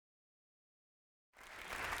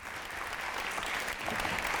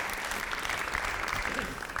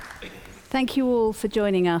Thank you all for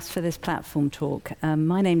joining us for this platform talk.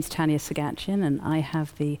 My name's Tanya Sagachin, and I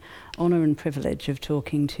have the honour and privilege of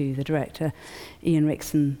talking to the director, Ian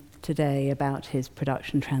Rickson, today about his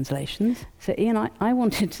production translations. So Ian, I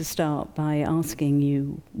wanted to start by asking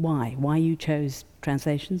you why you chose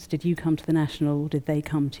translations. Did you come to the National? Did they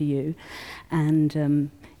come to you? And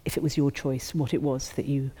if it was your choice, what it was that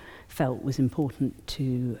you felt was important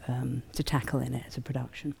to tackle in it as a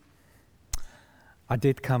production. I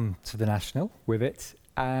did come to the National with it,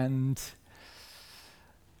 and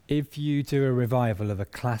if you do a revival of a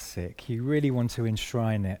classic, you really want to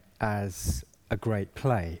enshrine it as a great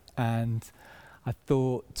play. And I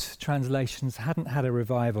thought translations hadn't had a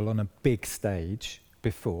revival on a big stage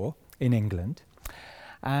before in England,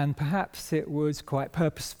 and perhaps it was quite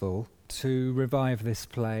purposeful to revive this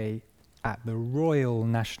play at the Royal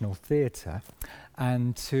National Theatre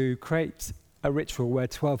and to create a ritual where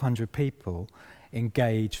 1,200 people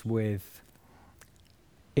engage with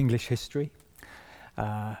English history,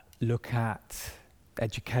 look at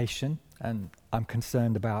education, and I'm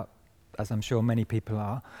concerned about, as I'm sure many people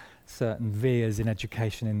are, certain veers in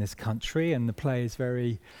education in this country, and the play is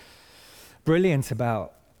very brilliant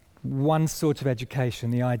about one sort of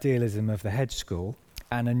education, the idealism of the hedge school,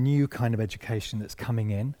 and a new kind of education that's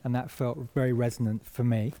coming in, and that felt very resonant for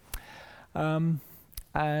me.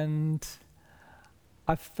 And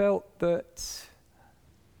I felt that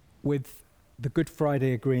with the Good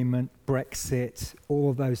Friday Agreement, Brexit,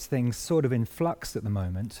 all of those things sort of in flux at the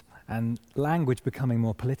moment, and language becoming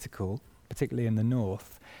more political, particularly in the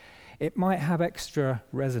north, it might have extra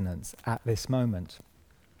resonance at this moment.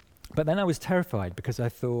 But then I was terrified because I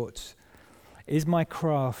thought, is my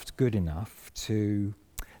craft good enough to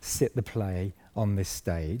sit the play on this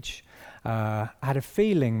stage? I had a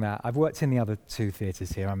feeling that, I've worked in the other two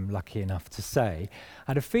theatres here, I'm lucky enough to say,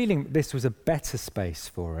 I had a feeling this was a better space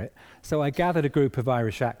for it, so I gathered a group of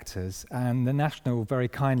Irish actors, and the National very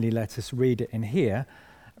kindly let us read it in here,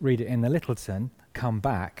 read it in the Littleton, come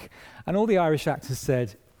back, and all the Irish actors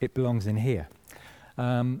said, it belongs in here.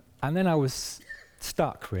 And then I was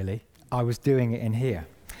stuck, really. I was doing it in here.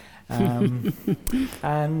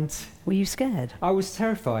 And were you scared? I was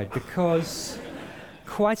terrified because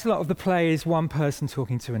quite a lot of the play is one person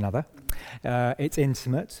talking to another. It's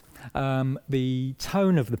intimate. The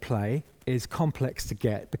tone of the play is complex to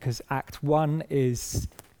get because Act 1 is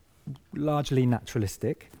largely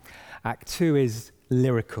naturalistic, Act 2 is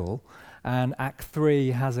lyrical, and Act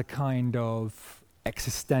 3 has a kind of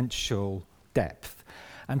existential depth.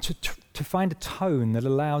 And to find a tone that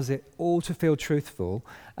allows it all to feel truthful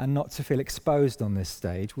and not to feel exposed on this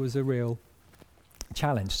stage was a real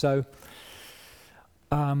challenge. So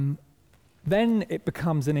then it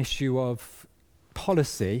becomes an issue of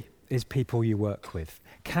policy is people you work with.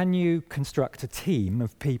 Can you construct a team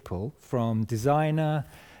of people from designer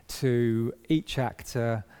to each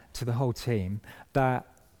actor to the whole team that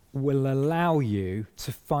will allow you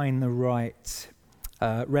to find the right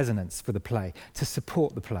resonance for the play, to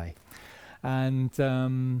support the play?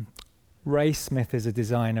 And Ray Smith is a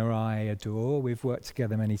designer I adore. We've worked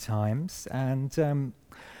together many times, and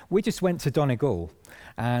we just went to Donegal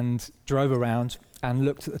and drove around and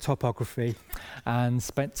looked at the topography and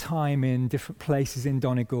spent time in different places in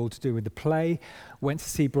Donegal to do with the play, went to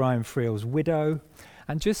see Brian Friel's widow,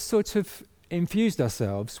 and just sort of infused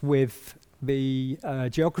ourselves with the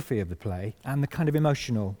geography of the play and the kind of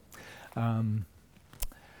emotional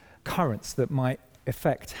currents that might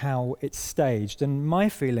affect how it's staged. And my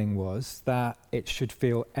feeling was that it should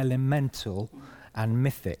feel elemental and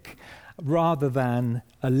mythic rather than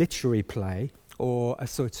a literary play or a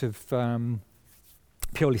sort of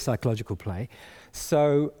purely psychological play.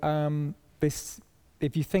 So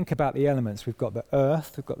if you think about the elements, we've got the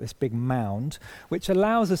earth, we've got this big mound, which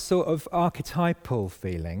allows a sort of archetypal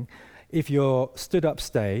feeling. If you're stood up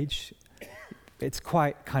stage, it's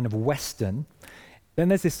quite kind of Western. Then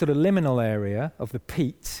there's this sort of liminal area of the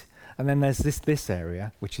peat, and then there's this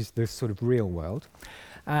area, which is the sort of real world.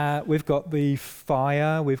 We've got the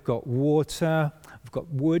fire, we've got water, we've got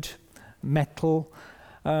wood, metal.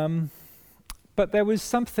 But there was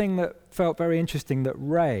something that felt very interesting that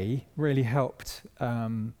Ray really helped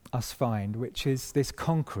us find, which is this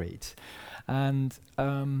concrete. And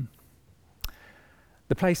the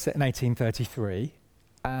play's set in 1833,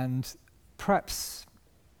 and perhaps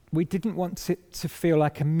we didn't want it to feel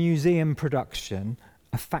like a museum production,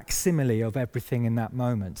 a facsimile of everything in that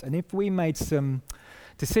moment. And if we made some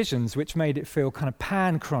decisions which made it feel kind of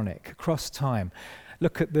pan-chronic across time,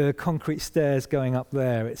 look at the concrete stairs going up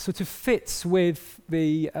there, it sort of fits with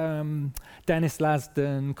the Dennis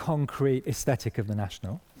Lasdon concrete aesthetic of the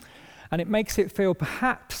National. And it makes it feel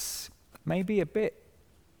perhaps maybe a bit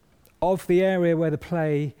of the area where the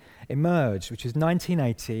play emerged, which is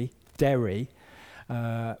 1980, Derry,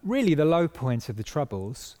 really the low point of the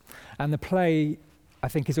Troubles. And the play, I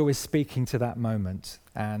think, is always speaking to that moment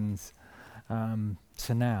and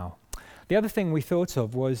to now. The other thing we thought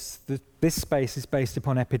of was that this space is based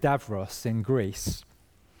upon Epidavros in Greece.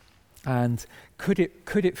 And could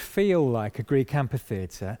it feel like a Greek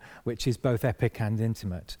amphitheatre, which is both epic and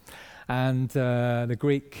intimate? And the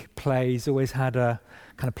Greek plays always had a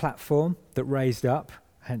kind of platform that raised up,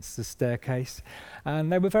 hence the staircase.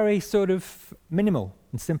 And they were very sort of minimal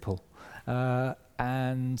and simple.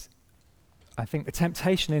 And I think the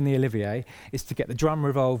temptation in the Olivier is to get the drum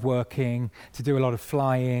revolve working, to do a lot of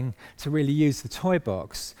flying, to really use the toy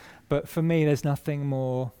box. But for me, there's nothing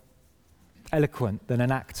more eloquent than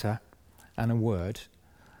an actor and a word.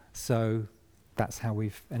 So that's how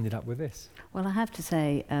we've ended up with this. Well, I have to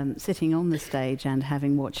say, sitting on the stage and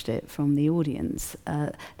having watched it from the audience,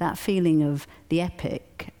 that feeling of the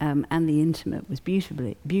epic and the intimate was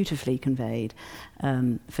beautifully conveyed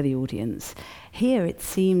for the audience. Here it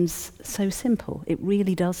seems so simple. It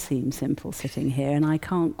really does seem simple sitting here, and I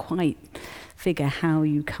can't quite figure how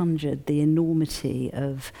you conjured the enormity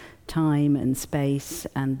of time and space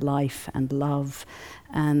and life and love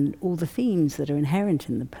and all the themes that are inherent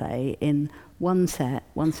in the play in one set,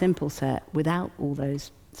 one simple set, without all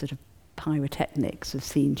those sort of pyrotechnics of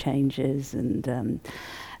scene changes and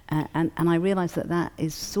I realised that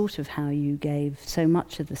is sort of how you gave so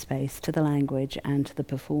much of the space to the language and to the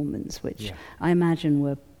performance, which I imagine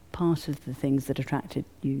were part of the things that attracted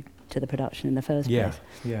you to the production in the first place.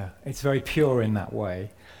 Yeah, it's very pure in that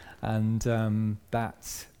way. And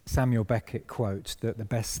that Samuel Beckett quote that the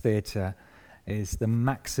best theatre is the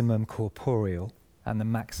maximum corporeal and the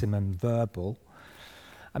maximum verbal.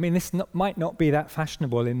 I mean, this might not be that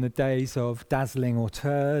fashionable in the days of dazzling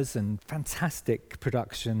auteurs and fantastic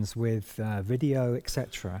productions with video,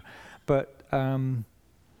 etc. But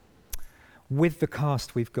with the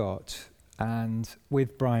cast we've got and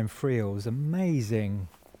with Brian Friel's amazing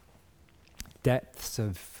depths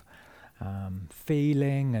of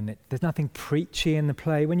feeling, and there's nothing preachy in the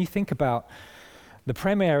play. When you think about the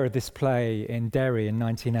premiere of this play in Derry in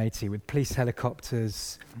 1980, with police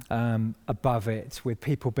helicopters above it, with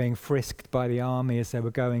people being frisked by the army as they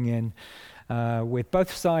were going in, with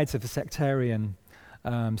both sides of the sectarian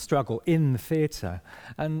struggle in the theatre.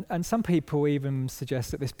 And some people even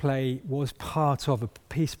suggest that this play was part of a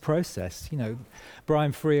peace process. You know,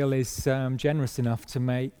 Brian Friel is generous enough to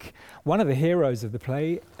make one of the heroes of the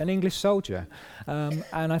play an English soldier.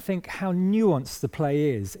 And I think how nuanced the play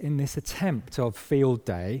is in this attempt of Field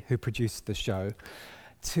Day, who produced the show,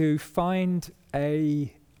 to find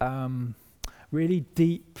a really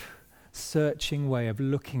deep, searching way of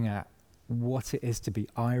looking at what it is to be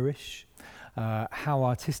Irish, how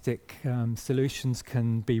artistic solutions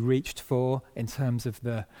can be reached for in terms of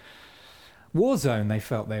the war zone they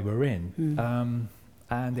felt they were in.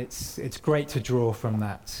 And it's great to draw from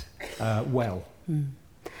that well.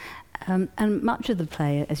 And much of the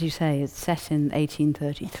play, as you say, is set in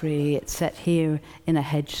 1833. It's set here in a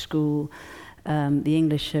hedge school. The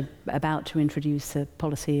English are about to introduce a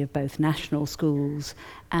policy of both national schools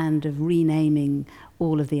and of renaming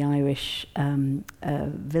all of the Irish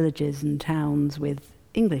villages and towns with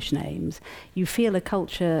English names. You feel a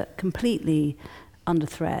culture completely under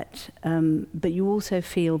threat, but you also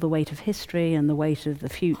feel the weight of history and the weight of the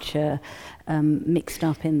future mixed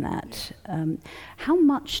up in that. How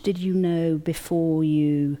much did you know before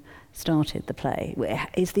you started the play?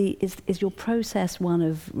 Is your process one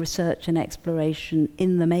of research and exploration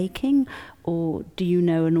in the making, or do you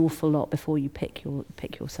know an awful lot before you pick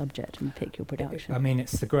your subject and pick your production? I mean,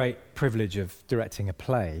 it's the great privilege of directing a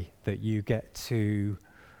play that you get to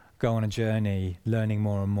go on a journey learning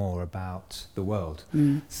more and more about the world.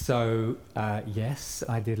 So yes,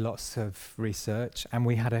 I did lots of research, and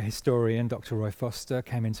we had a historian, Dr. Roy Foster,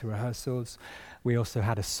 came into rehearsals. We also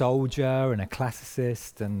had a soldier and a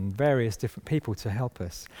classicist and various different people to help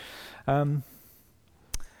us. And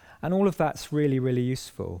all of that's really, really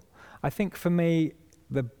useful. I think for me,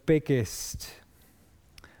 the biggest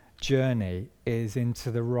journey is into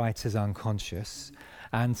the writer's unconscious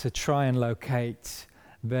and to try and locate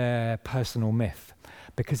their personal myth.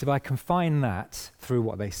 Because if I can find that through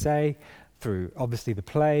what they say, through obviously the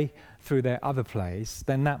play, through their other plays,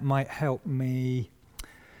 then that might help me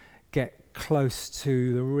get close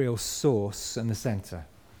to the real source and the centre.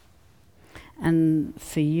 And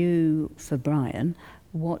for you, for Brian,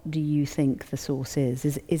 what do you think the source is?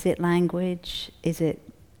 Is it language? Is it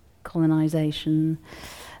colonisation?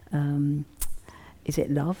 Is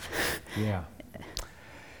it love?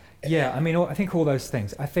 Yeah, I mean, I think all those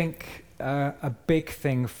things. I think a big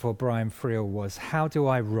thing for Brian Friel was, how do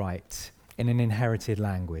I write in an inherited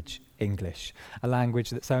language, English, a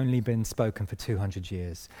language that's only been spoken for 200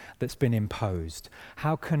 years, that's been imposed?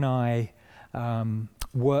 How can I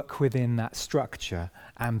work within that structure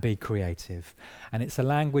and be creative? And it's a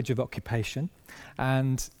language of occupation,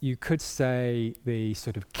 and you could say the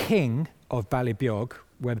sort of king of Ballybeog,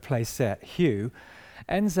 where the play's set, Hugh,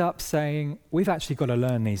 ends up saying, we've actually got to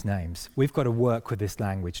learn these names. We've got to work with this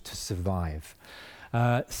language to survive.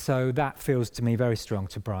 So that feels to me very strong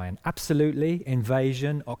to Brian. Absolutely,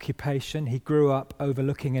 invasion, occupation. He grew up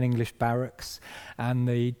overlooking an English barracks, and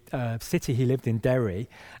the city he lived in, Derry,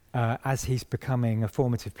 as he's becoming a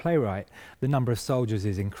formative playwright, the number of soldiers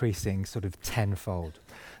is increasing sort of tenfold.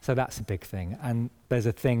 So that's a big thing. And there's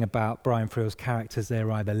a thing about Brian Friel's characters,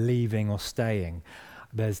 they're either leaving or staying.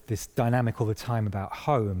 There's this dynamic all the time about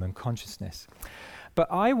home and consciousness.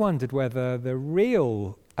 But I wondered whether the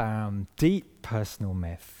real deep personal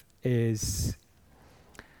myth is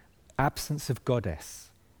absence of goddess.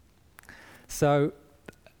 So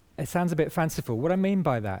it sounds a bit fanciful. What I mean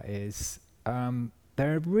by that is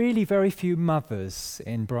there are really very few mothers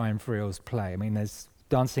in Brian Friel's play. I mean, there's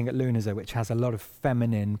Dancing at Lunaza, which has a lot of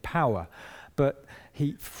feminine power, but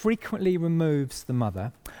he frequently removes the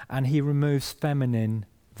mother and he removes feminine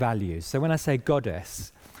values. So when I say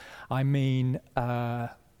goddess, I mean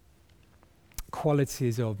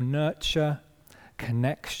qualities of nurture,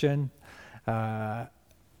 connection,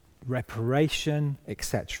 reparation,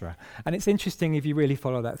 etc. And it's interesting if you really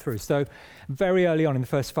follow that through. So very early on in the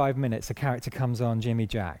first 5 minutes, a character comes on, Jimmy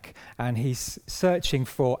Jack, and he's searching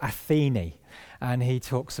for Athene, and he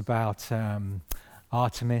talks about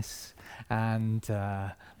Artemis, and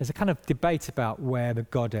there's a kind of debate about where the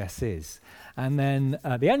goddess is. And then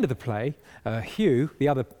at the end of the play, Hugh, the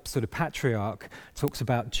other sort of patriarch, talks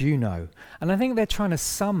about Juno. And I think they're trying to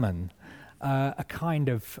summon a kind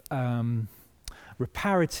of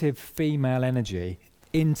reparative female energy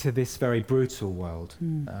into this very brutal world.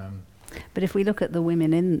 But if we look at the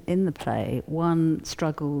women in the play, one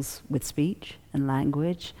struggles with speech and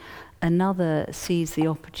language, another sees the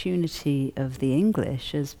opportunity of the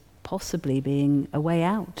English as possibly being a way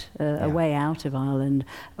out, a way out of Ireland,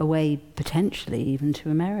 a way potentially even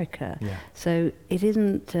to America. Yeah. So it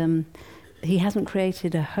isn't, he hasn't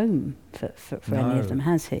created a home for any of them,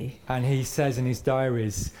 has he? And he says in his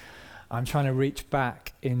diaries, I'm trying to reach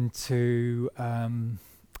back into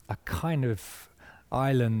a kind of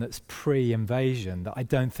island that's pre-invasion that I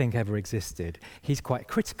don't think ever existed. He's quite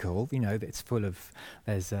critical, you know, that it's full of,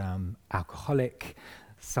 there's alcoholic,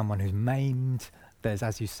 someone who's maimed, there's,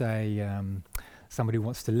 as you say, somebody who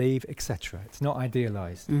wants to leave, etc. It's not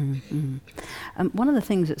idealized. One of the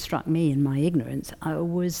things that struck me in my ignorance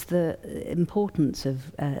was the importance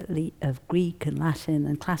of Greek and Latin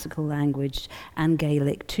and classical language and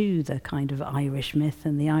Gaelic to the kind of Irish myth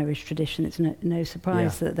and the Irish tradition. It's no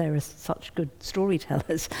surprise that there are such good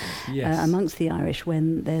storytellers amongst the Irish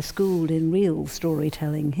when they're schooled in real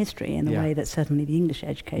storytelling history in a way that certainly the English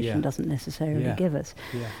education doesn't necessarily give us.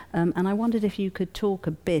 And I wondered if you could talk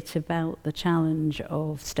a bit about the challenge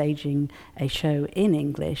of staging a show in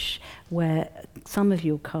English where some of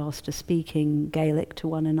your cast are speaking Gaelic to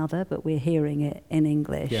one another, but we're hearing it in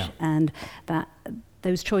English, and that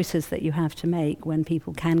those choices that you have to make when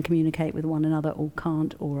people can communicate with one another or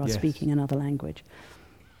can't or are speaking another language.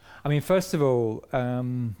 I mean, first of all,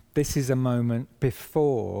 this is a moment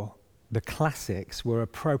before the classics were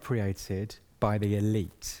appropriated by the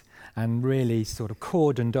elite and really sort of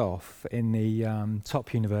cordoned off in the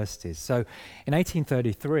top universities. So in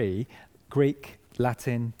 1833, Greek,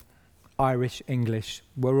 Latin, Irish, English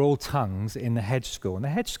were all tongues in the Hedge School. And the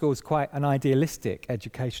Hedge School is quite an idealistic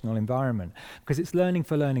educational environment because it's learning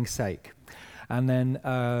for learning's sake. And then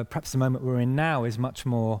perhaps the moment we're in now is much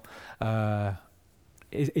more,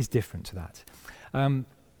 is different to that.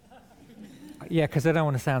 Because I don't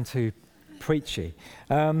want to sound too preachy.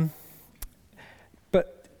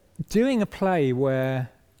 Doing a play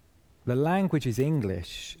where the language is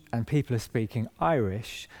English and people are speaking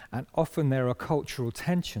Irish, and often there are cultural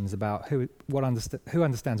tensions about who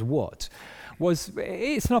understands what,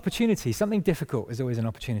 it's an opportunity. Something difficult is always an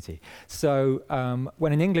opportunity. So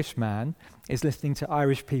when an Englishman is listening to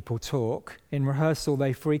Irish people talk, in rehearsal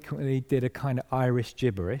they frequently did a kind of Irish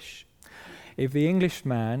gibberish. If the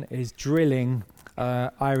Englishman is drilling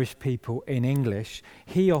Irish people in English,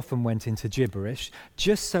 he often went into gibberish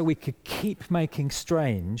just so we could keep making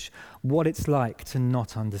strange what it's like to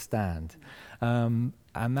not understand. And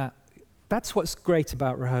that's what's great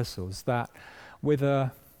about rehearsals, that with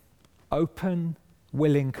a open,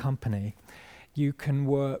 willing company, you can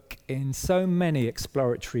work in so many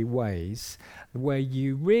exploratory ways where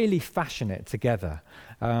you really fashion it together.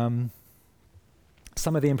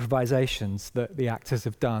 Some of the improvisations that the actors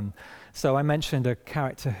have done. So I mentioned a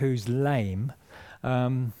character who's lame.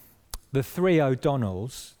 The three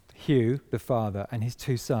O'Donnells, Hugh, the father, and his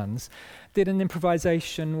two sons, did an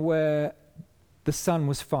improvisation where the son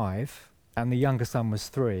was 5 and the younger son was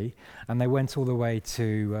 3, and they went all the way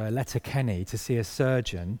to Letterkenny to see a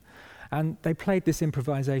surgeon, and they played this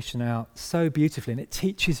improvisation out so beautifully, and it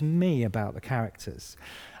teaches me about the characters.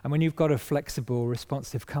 And when you've got a flexible,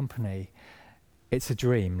 responsive company, it's a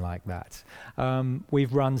dream like that.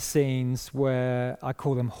 We've run scenes where I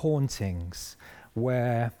call them hauntings,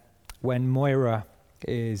 where when Moira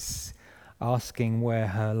is asking where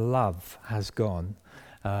her love has gone,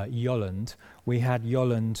 Yolande, we had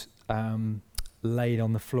Yolande laid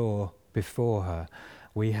on the floor before her.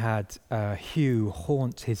 We had Hugh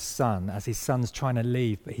haunt his son as his son's trying to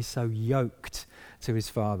leave, but he's so yoked to his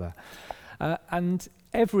father. And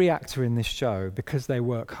every actor in this show, because they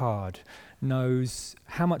work hard, knows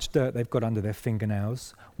how much dirt they've got under their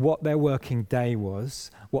fingernails, what their working day was,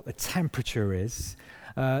 what the temperature is,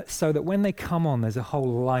 so that when they come on, there's a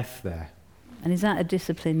whole life there. And is that a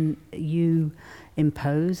discipline you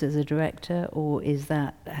impose as a director, or is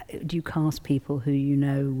that, do you cast people who you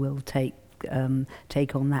know will take on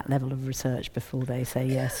that level of research before they say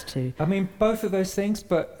yes to? I mean, both of those things,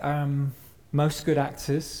 but most good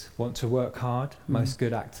actors want to work hard. Most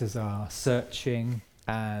good actors are searching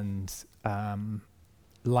and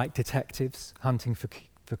like detectives, hunting for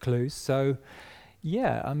clues. So,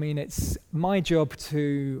 yeah, I mean, it's my job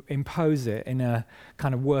to impose it in a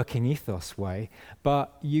kind of working ethos way,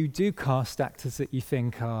 but you do cast actors that you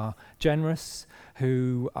think are generous,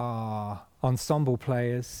 who are ensemble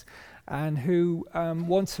players, and who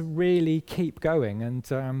want to really keep going.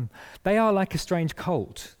 And they are like a strange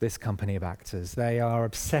cult, this company of actors. They are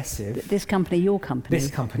obsessive. This company, your company?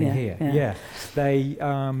 This company here, yeah. They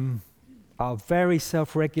are very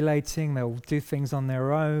self-regulating. They'll do things on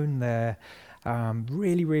their own. They're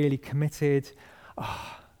really, really committed.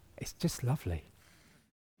 Oh, it's just lovely.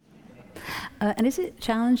 And is it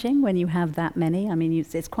challenging when you have that many? I mean,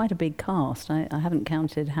 it's quite a big cast. I haven't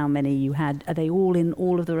counted how many you had. Are they all in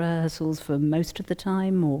all of the rehearsals for most of the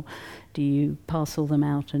time, or do you parcel them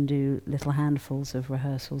out and do little handfuls of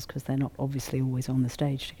rehearsals because they're not obviously always on the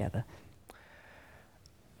stage together?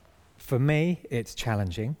 For me, it's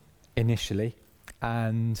challenging initially,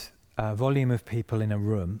 and volume of people in a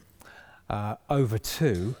room over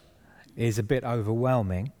 2 is a bit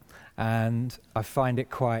overwhelming, and I find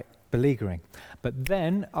it quite beleaguering. But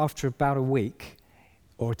then, after about a week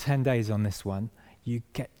or 10 days on this one, you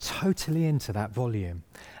get totally into that volume,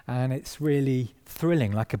 and it's really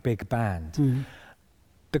thrilling, like a big band.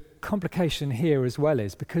 The complication here as well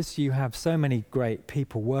is because you have so many great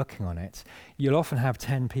people working on it, you'll often have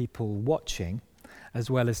 10 people watching as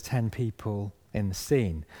well as 10 people in the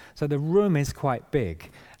scene. So the room is quite big,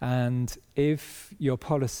 and if your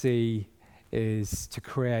policy is to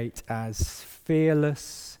create as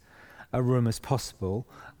fearless a room as possible,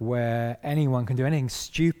 where anyone can do anything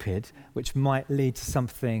stupid which might lead to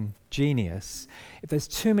something genius, if there's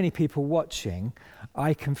too many people watching,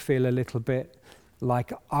 I can feel a little bit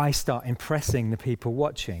like I start impressing the people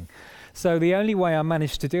watching. So the only way I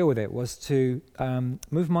managed to deal with it was to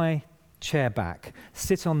move my chair back,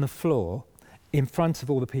 sit on the floor in front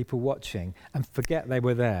of all the people watching, and forget they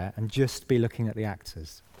were there and just be looking at the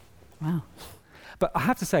actors. Wow. But I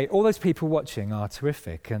have to say, all those people watching are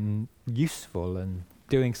terrific and useful and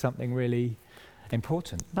doing something really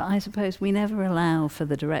important. But I suppose we never allow for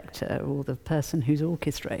the director or the person who's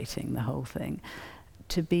orchestrating the whole thing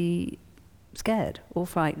to be scared or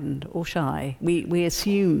frightened or shy. We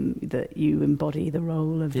assume that you embody the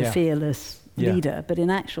role of the fearless leader, but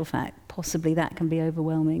in actual fact, possibly that can be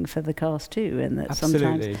overwhelming for the cast too, and that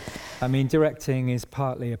Absolutely. sometimes... I mean, directing is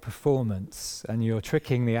partly a performance, and you're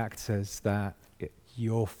tricking the actors that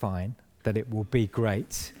you're fine, that it will be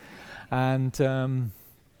great. And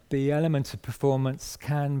the element of performance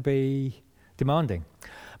can be demanding.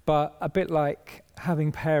 But a bit like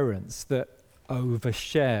having parents that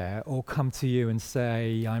overshare or come to you and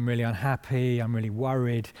say, I'm really unhappy, I'm really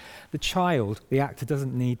worried. The child, the actor,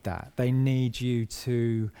 doesn't need that. They need you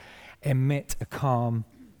to emit a calm,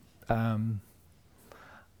 I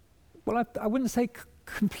wouldn't say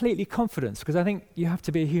completely confidence, because I think you have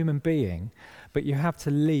to be a human being, but you have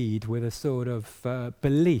to lead with a sort of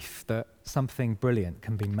belief that something brilliant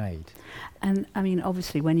can be made. And I mean,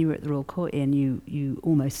 obviously, when you were at the Royal Court, Ian, you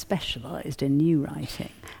almost specialised in new writing.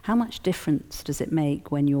 How much difference does it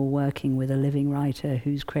make when you're working with a living writer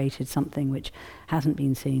who's created something which hasn't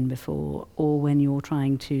been seen before, or when you're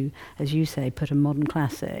trying to, as you say, put a modern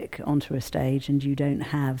classic onto a stage and you don't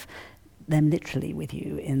have them literally with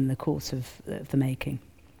you in the course of the making?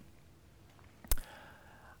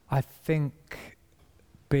 I think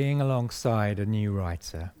being alongside a new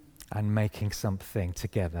writer and making something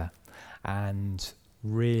together and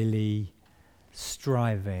really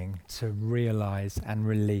striving to realise and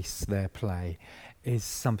release their play is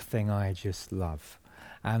something I just love.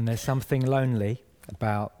 And there's something lonely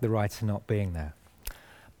about the writer not being there.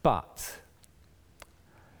 But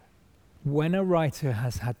when a writer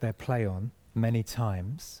has had their play on many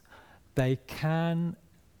times, they can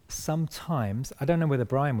sometimes, I don't know whether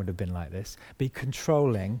Brian would have been like this, be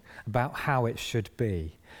controlling about how it should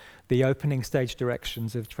be. The opening stage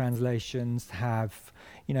directions of translations have,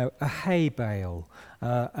 a hay bale,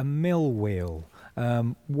 a mill wheel,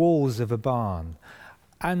 walls of a barn,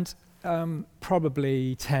 and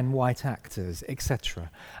probably 10 white actors,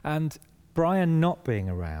 etc. And Brian not being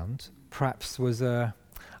around perhaps was an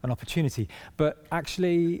opportunity, but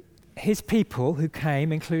actually his people who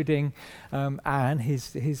came, including Anne,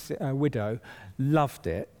 his widow, loved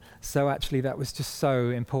it. So actually that was just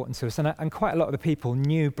so important to us. And quite a lot of the people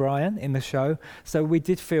knew Brian in the show, so we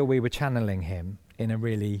did feel we were channeling him in a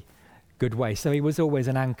really good way. So he was always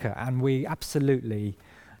an anchor, and we absolutely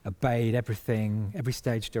obeyed everything, every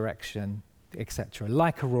stage direction, etc.,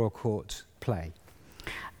 like a Royal Court play.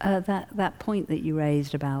 That point that you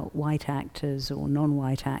raised about white actors or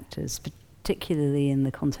non-white actors, particularly in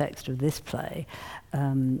the context of this play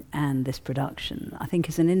and this production, I think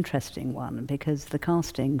is an interesting one, because the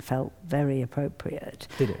casting felt very appropriate.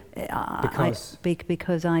 Did it?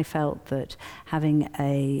 Because I felt that having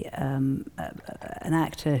an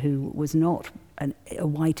actor who was not a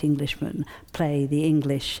white Englishman play the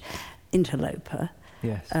English interloper,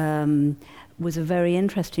 yes, was a very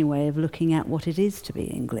interesting way of looking at what it is to be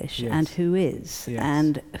English, yes, and who is, yes,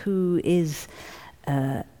 and who is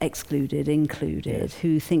excluded, included, yes,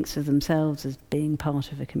 who thinks of themselves as being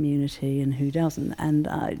part of a community and who doesn't. And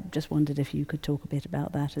I just wondered if you could talk a bit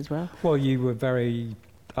about that as well. Well, you were very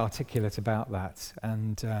articulate about that,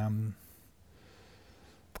 and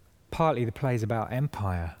partly the play's about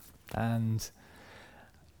empire, and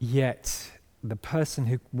yet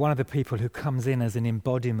one of the people who comes in as an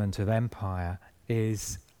embodiment of empire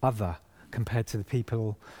is other compared to the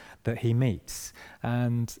people that he meets.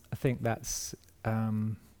 And I think that's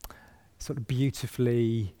sort of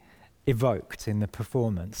beautifully evoked in the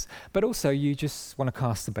performance. But also you just want to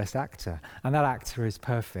cast the best actor, and that actor is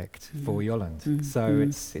perfect for Yolande. So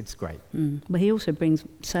it's great. Well, he also brings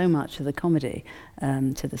so much of the comedy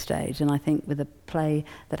to the stage, and I think with a play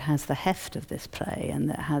that has the heft of this play and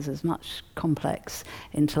that has as much complex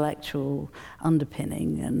intellectual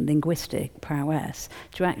underpinning and linguistic prowess,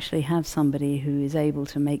 to actually have somebody who is able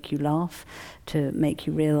to make you laugh, to make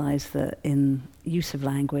you realise that in use of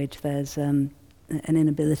language there's an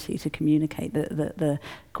inability to communicate. The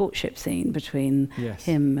courtship scene between yes,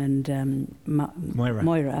 him and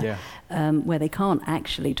Moira, yeah, where they can't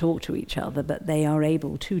actually talk to each other, but they are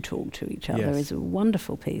able to talk to each other, yes, is a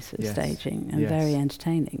wonderful piece of yes, staging, and yes, very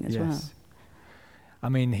entertaining as yes, well. I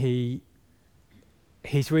mean,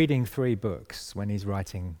 he's reading 3 books when he's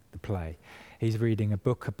writing the play. He's reading a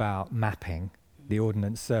book about mapping, the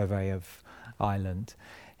Ordnance Survey of Ireland.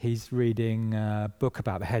 He's reading a book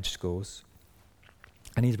about the hedge schools.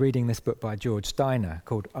 And he's reading this book by George Steiner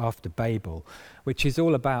called After Babel, which is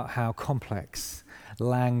all about how complex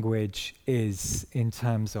language is in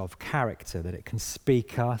terms of character, that it can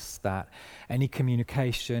speak us, that any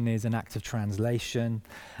communication is an act of translation.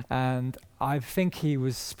 And I think he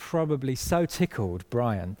was probably so tickled,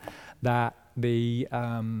 Brian, that the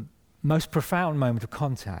most profound moment of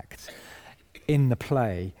contact in the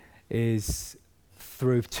play is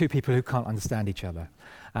through 2 people who can't understand each other.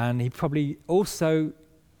 And he probably also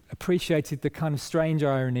appreciated the kind of strange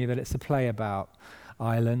irony that it's a play about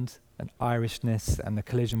Ireland and Irishness and the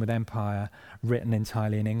collision with empire, written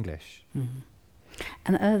entirely in English. Mm-hmm.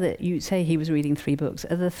 And you say he was reading 3 books.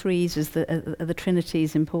 Are the threes, are the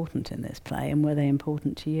trinities important in this play, and were they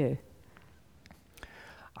important to you?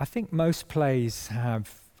 I think most plays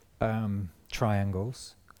have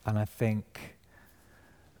triangles, and I think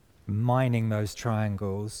mining those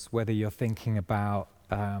triangles, whether you're thinking about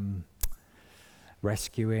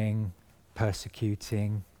rescuing,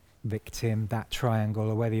 persecuting, victim, that triangle,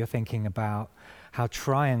 or whether you're thinking about how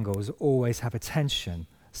triangles always have a tension.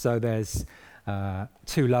 So there's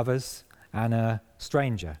two lovers and a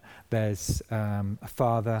stranger. There's a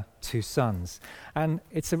father, two sons. And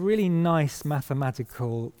it's a really nice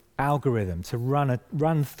mathematical algorithm to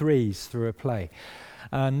run threes through a play.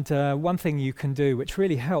 And one thing you can do, which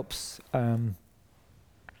really helps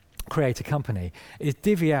create a company, is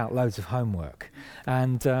divvy out loads of homework.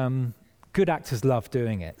 And good actors love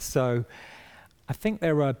doing it. So I think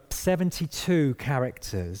there are 72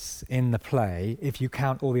 characters in the play, if you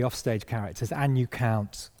count all the offstage characters, and you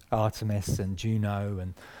count Artemis and Juno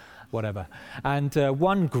and whatever. And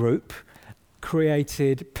one group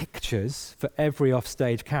created pictures for every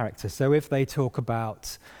offstage character. So if they talk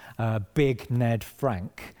about Big Ned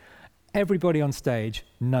Frank, everybody on stage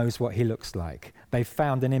knows what he looks like. They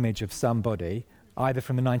found an image of somebody, either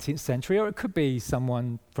from the 19th century or it could be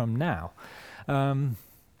someone from now.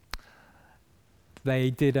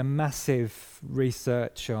 They did a massive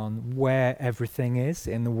research on where everything is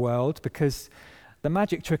in the world, because the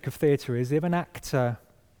magic trick of theatre is if an actor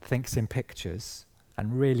thinks in pictures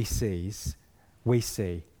and really sees, we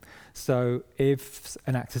see. So if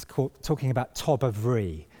an actor's talking about Toba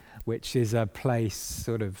Vri, which is a place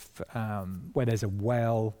sort of where there's a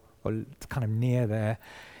well or kind of near there,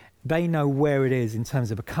 they know where it is in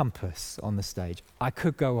terms of a compass on the stage. I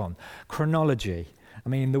could go on. Chronology. I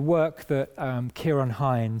mean, the work that Ciarán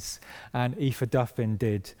Hinds and Aoife Duffin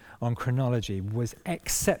did on chronology was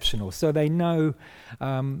exceptional. So they know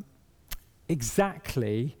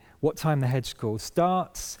exactly what time the hedge school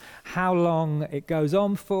starts, how long it goes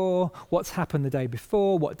on for, what's happened the day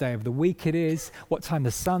before, what day of the week it is, what time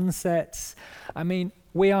the sun sets. I mean,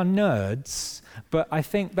 we are nerds, but I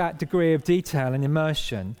think that degree of detail and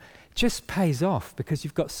immersion just pays off because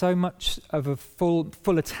you've got so much of a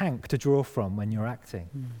fuller tank to draw from when you're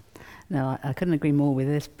acting. No, I couldn't agree more with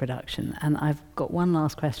this production. And I've got one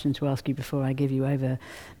last question to ask you before I give you over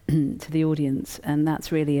to the audience, and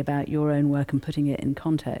that's really about your own work and putting it in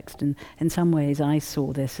context. And in some ways, I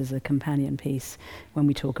saw this as a companion piece when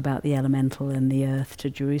we talk about the elemental and the earth to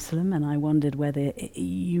Jerusalem, and I wondered whether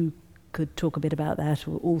you could talk a bit about that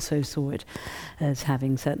or also saw it as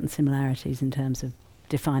having certain similarities in terms of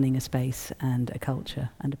defining a space and a culture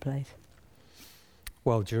and a place.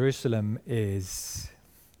 Well, Jerusalem is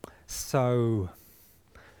so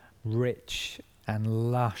rich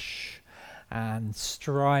and lush and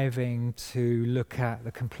striving to look at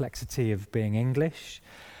the complexity of being English.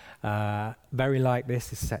 Very like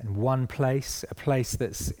this is set in one place, a place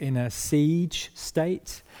that's in a siege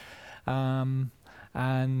state. And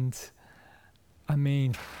I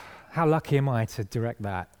mean, how lucky am I to direct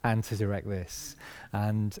that and to direct this?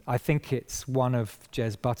 And I think it's one of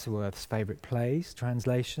Jez Butterworth's favourite plays,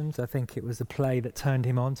 translations. I think it was a play that turned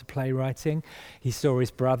him on to playwriting. He saw his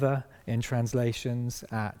brother in translations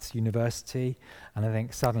at university, and I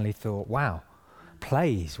think suddenly thought, wow,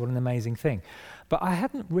 plays, what an amazing thing. But I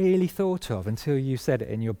hadn't really thought of, until you said it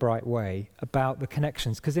in your bright way, about the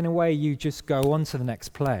connections, because in a way you just go on to the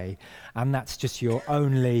next play, and that's just your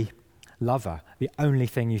only lover, the only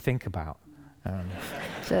thing you think about.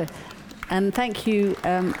 And thank you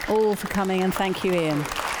all for coming, and thank you, Ian.